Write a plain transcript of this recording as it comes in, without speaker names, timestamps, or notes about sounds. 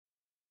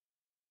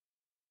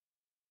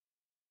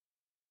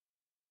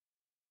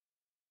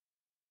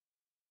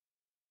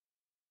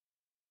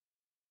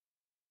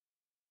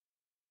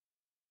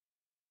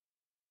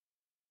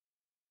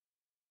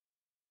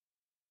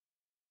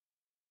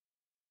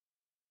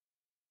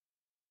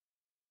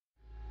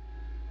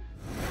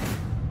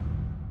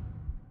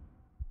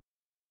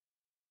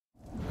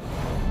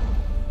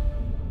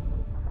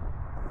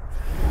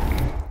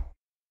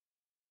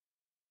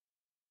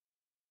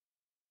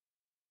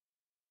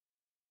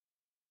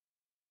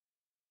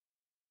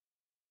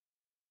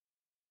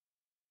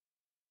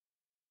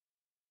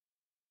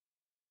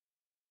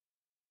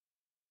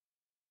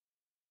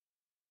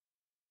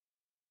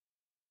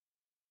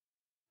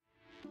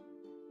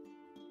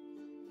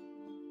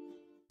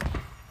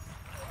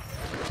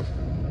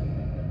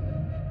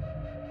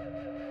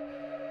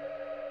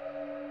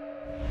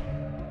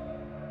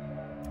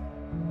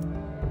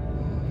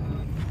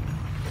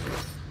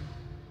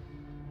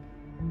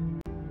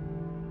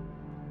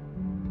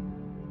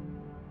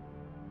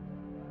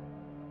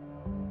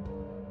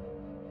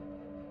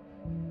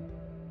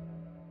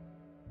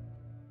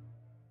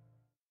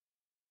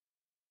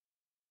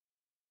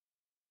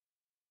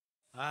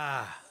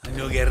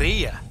No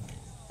guerrilla.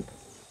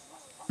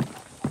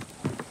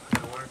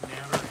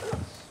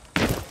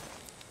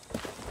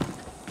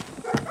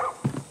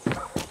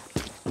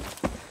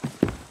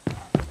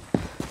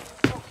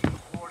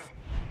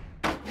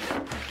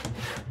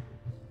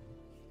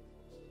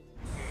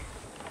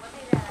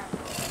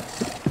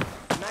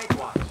 Night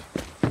watch.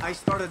 I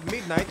start at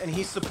midnight and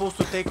he's supposed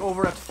to take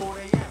over at 4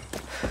 a.m.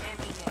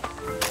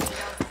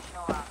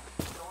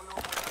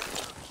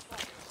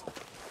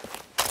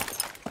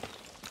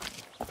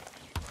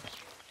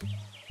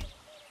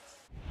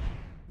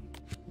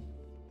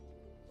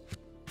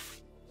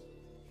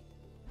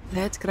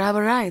 Let's grab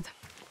a ride.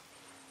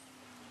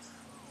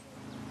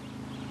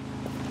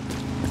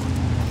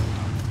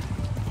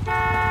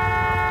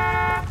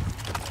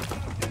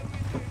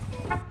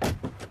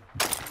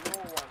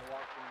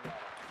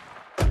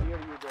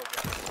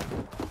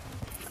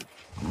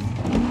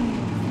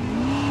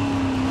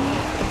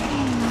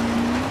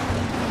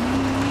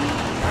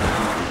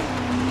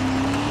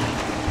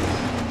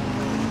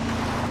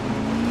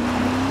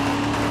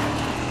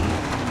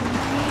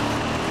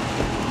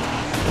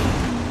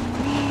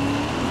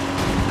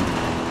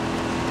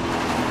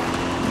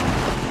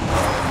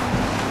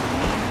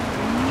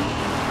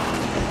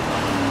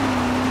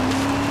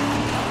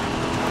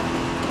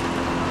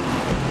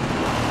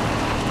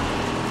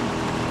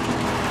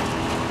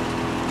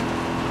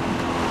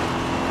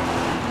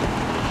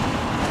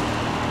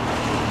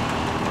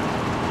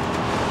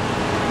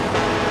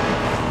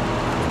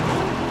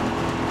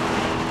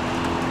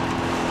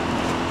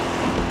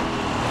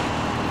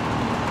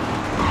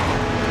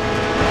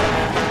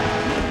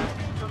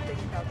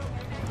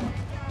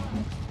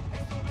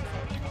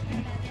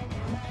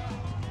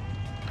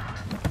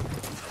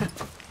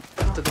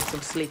 To get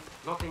some sleep.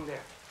 Nothing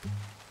there.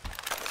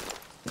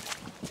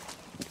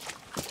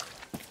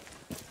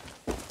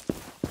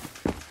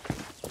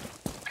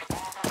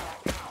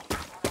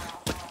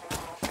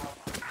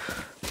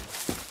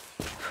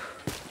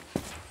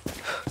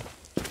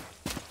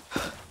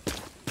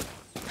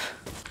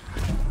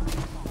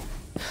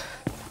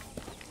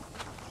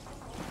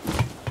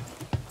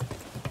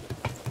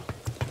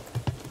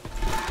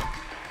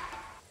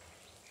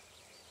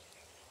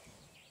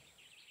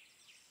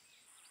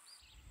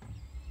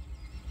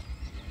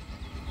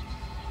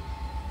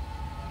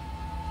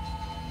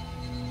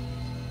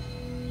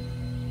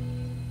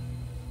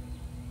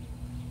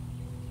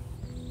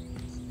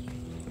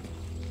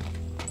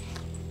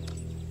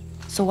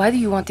 So why do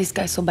you want this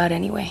guy so bad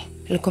anyway?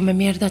 El come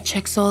mierda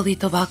checks all the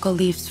tobacco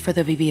leaves for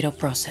the viviro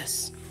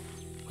process.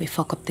 We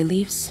fuck up the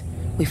leaves,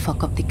 we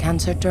fuck up the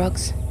cancer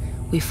drugs,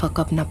 we fuck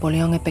up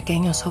Napoleon el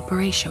Pequeño's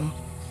operation.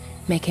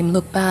 Make him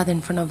look bad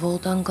in front of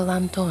old Uncle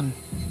Antón.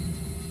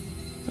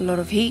 A lot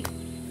of heat.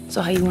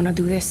 So how you wanna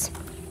do this?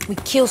 We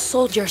kill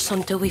soldiers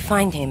until we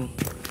find him.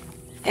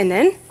 And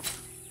then?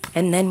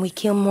 And then we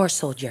kill more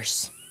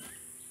soldiers.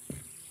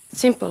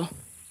 Simple.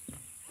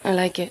 I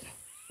like it.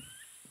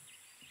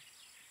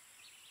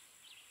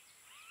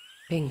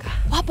 Venga.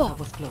 Guapo. That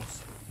was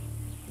close.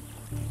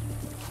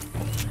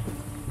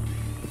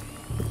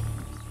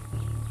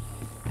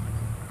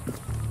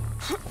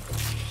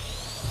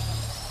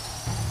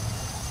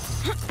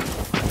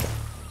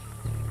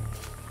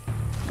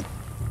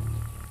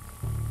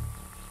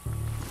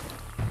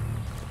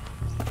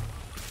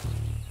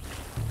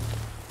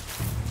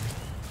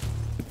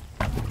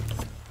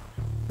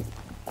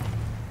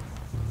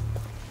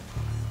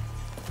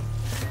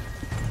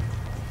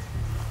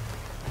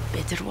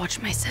 Better watch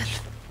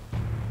myself.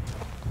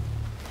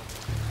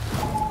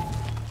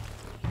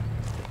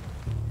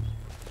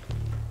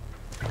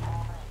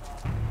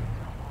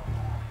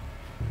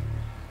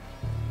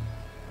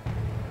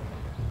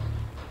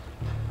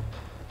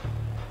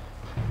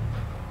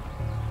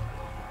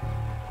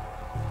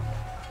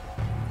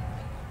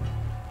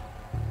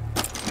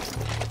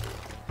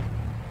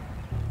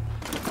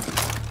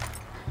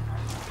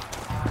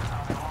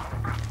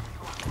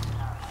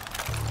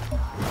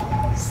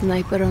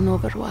 Sniper on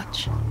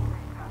Overwatch.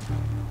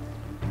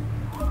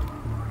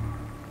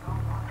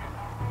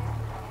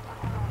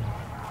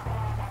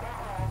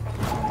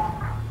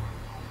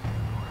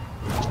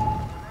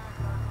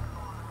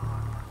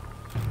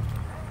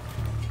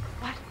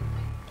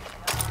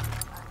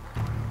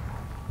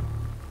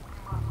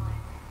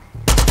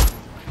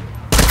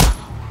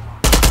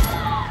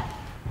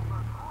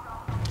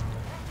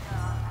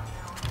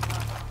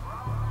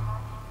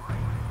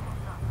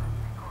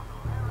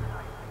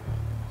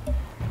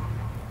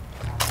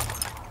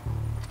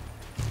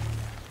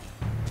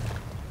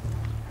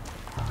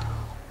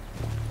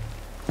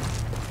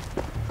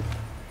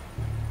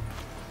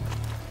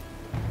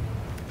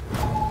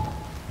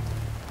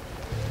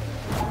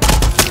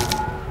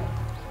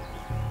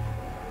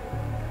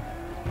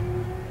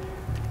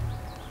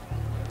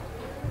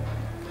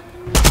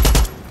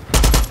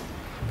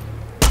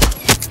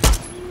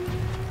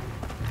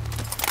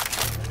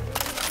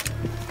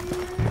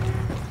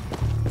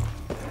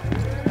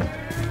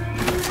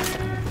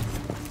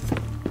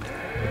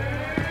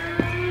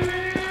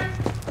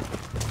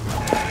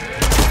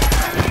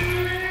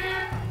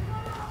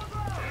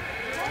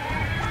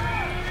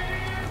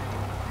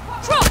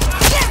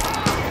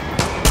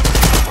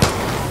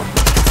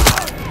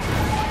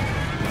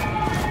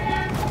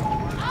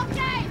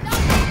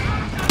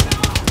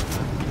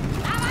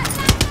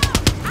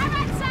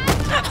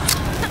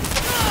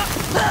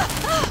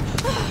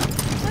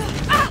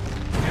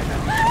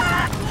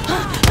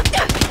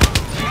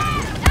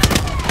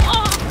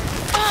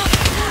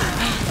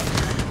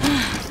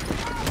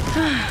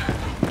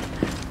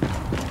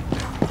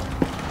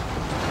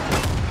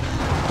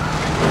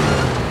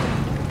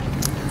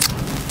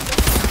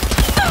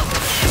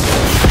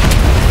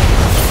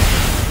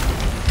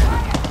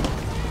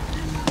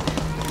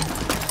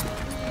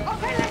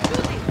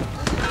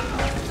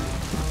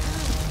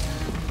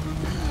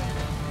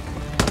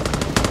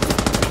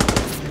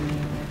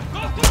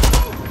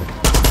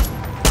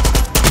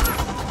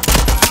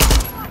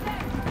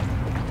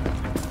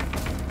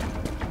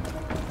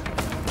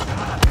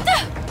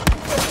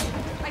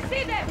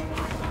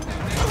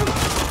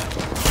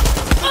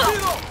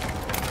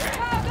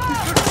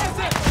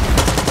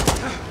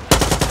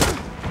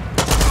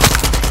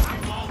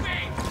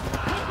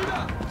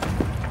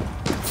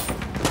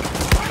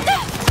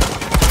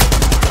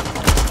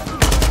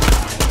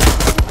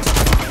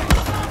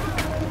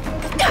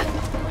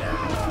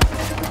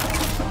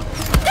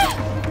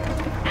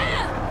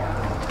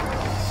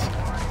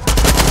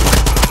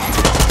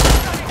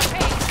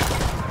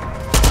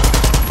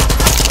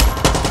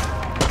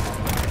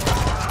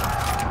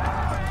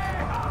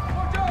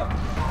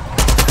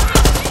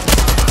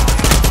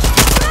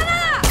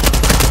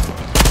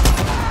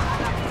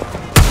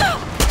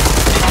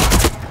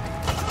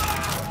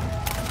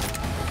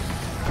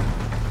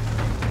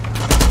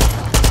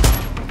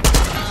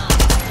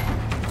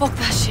 Fuck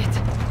that shit.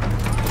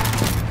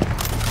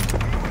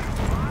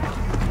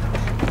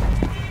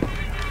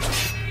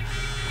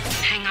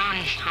 Hang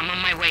on, I'm on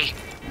my way.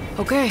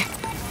 Okay.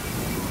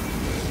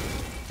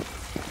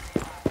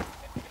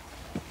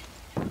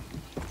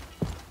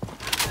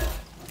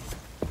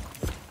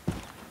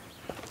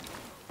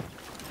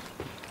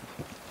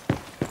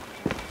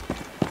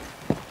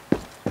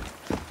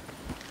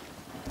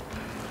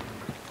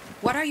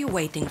 What are you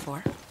waiting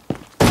for?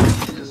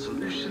 A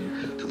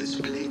solution to this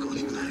plague on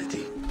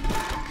humanity.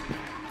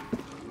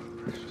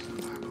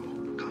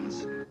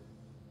 Comes.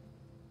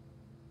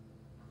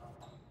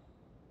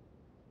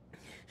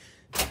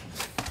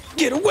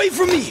 Get away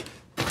from me!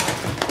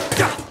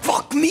 Ah,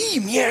 fuck me,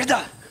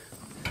 mierda!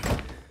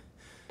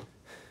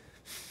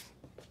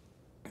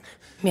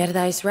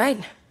 Mierda is right.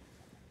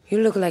 You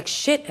look like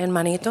shit,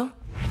 hermanito.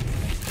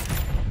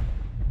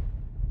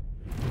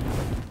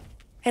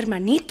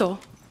 Hermanito?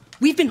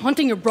 We've been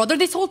hunting your brother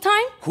this whole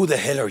time? Who the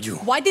hell are you?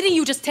 Why didn't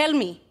you just tell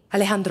me?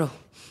 Alejandro,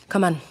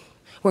 come on.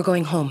 We're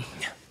going home.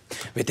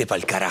 Vete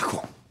pa'l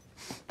carajo.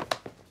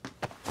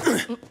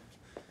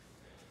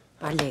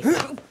 Ale.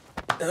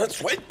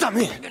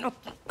 Suéltame.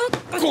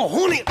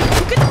 Cojones.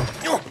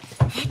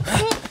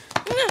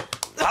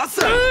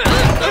 Pasa.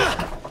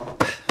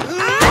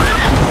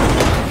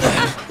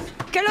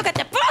 ¿Qué es lo que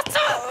te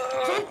pasa?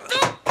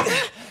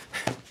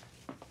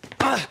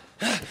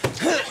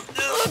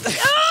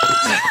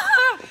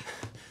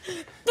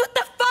 What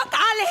the fuck,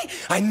 Ale?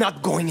 I'm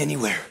not going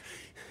anywhere.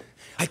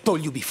 I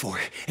told you before,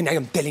 and I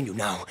am telling you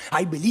now.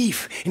 I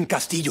believe in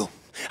Castillo.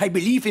 I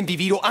believe in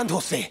Viviro and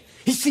Jose.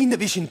 He's seen the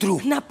vision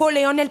through.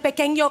 Napoleon el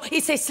Pequeño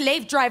is a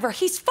slave driver.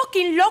 He's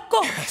fucking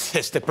loco.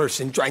 Says the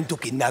person trying to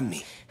kidnap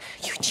me.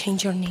 You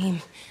change your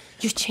name.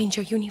 You change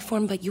your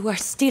uniform, but you are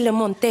still a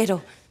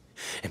Montero.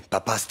 And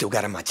Papa still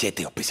got a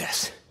machete up his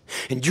ass.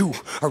 And you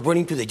are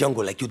running to the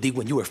jungle like you did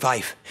when you were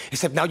 5.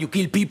 Except now you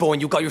kill people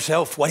and you call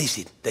yourself, what is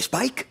it, the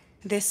Spike?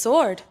 The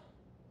sword.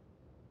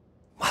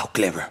 Wow,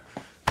 clever.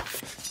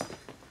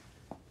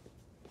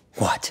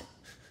 What?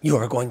 You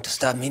are going to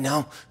stab me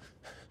now?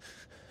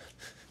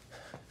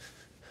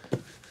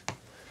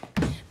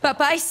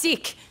 Papa is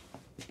sick.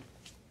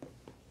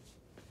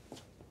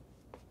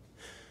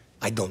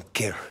 I don't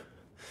care.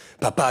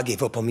 Papa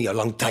gave up on me a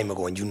long time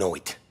ago and you know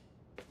it.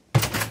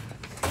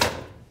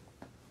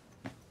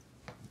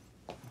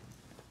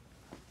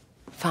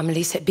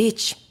 Family's a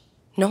bitch,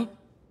 no?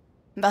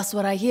 That's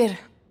what I hear.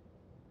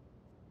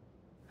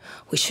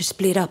 We should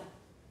split up.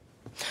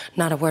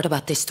 Not a word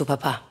about this to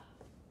Papa.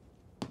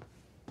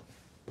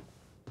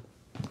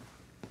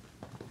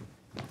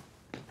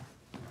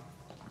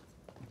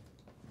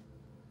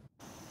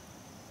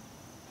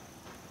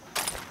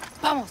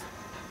 Vamos.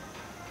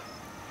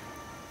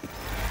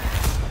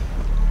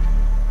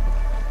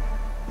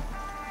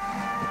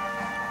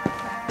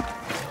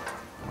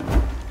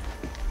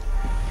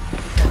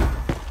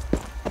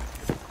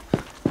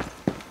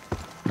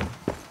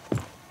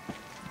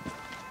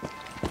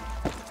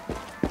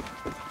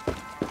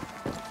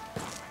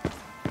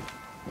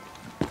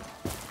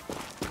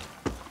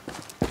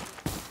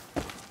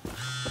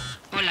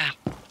 Hola.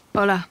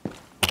 Hola.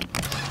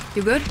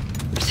 You good?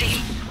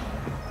 See,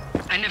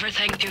 I never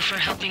thanked you for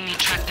helping me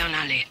track down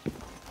Ale.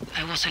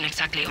 I wasn't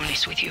exactly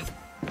honest with you.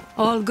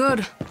 All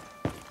good.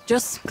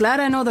 Just glad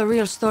I know the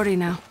real story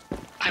now.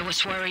 I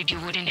was worried you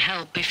wouldn't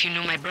help if you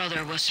knew my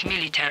brother was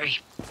military.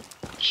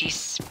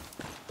 He's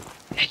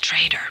a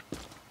traitor.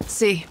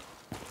 See.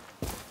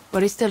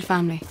 But it's still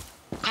family.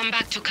 Come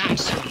back to camp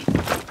soon.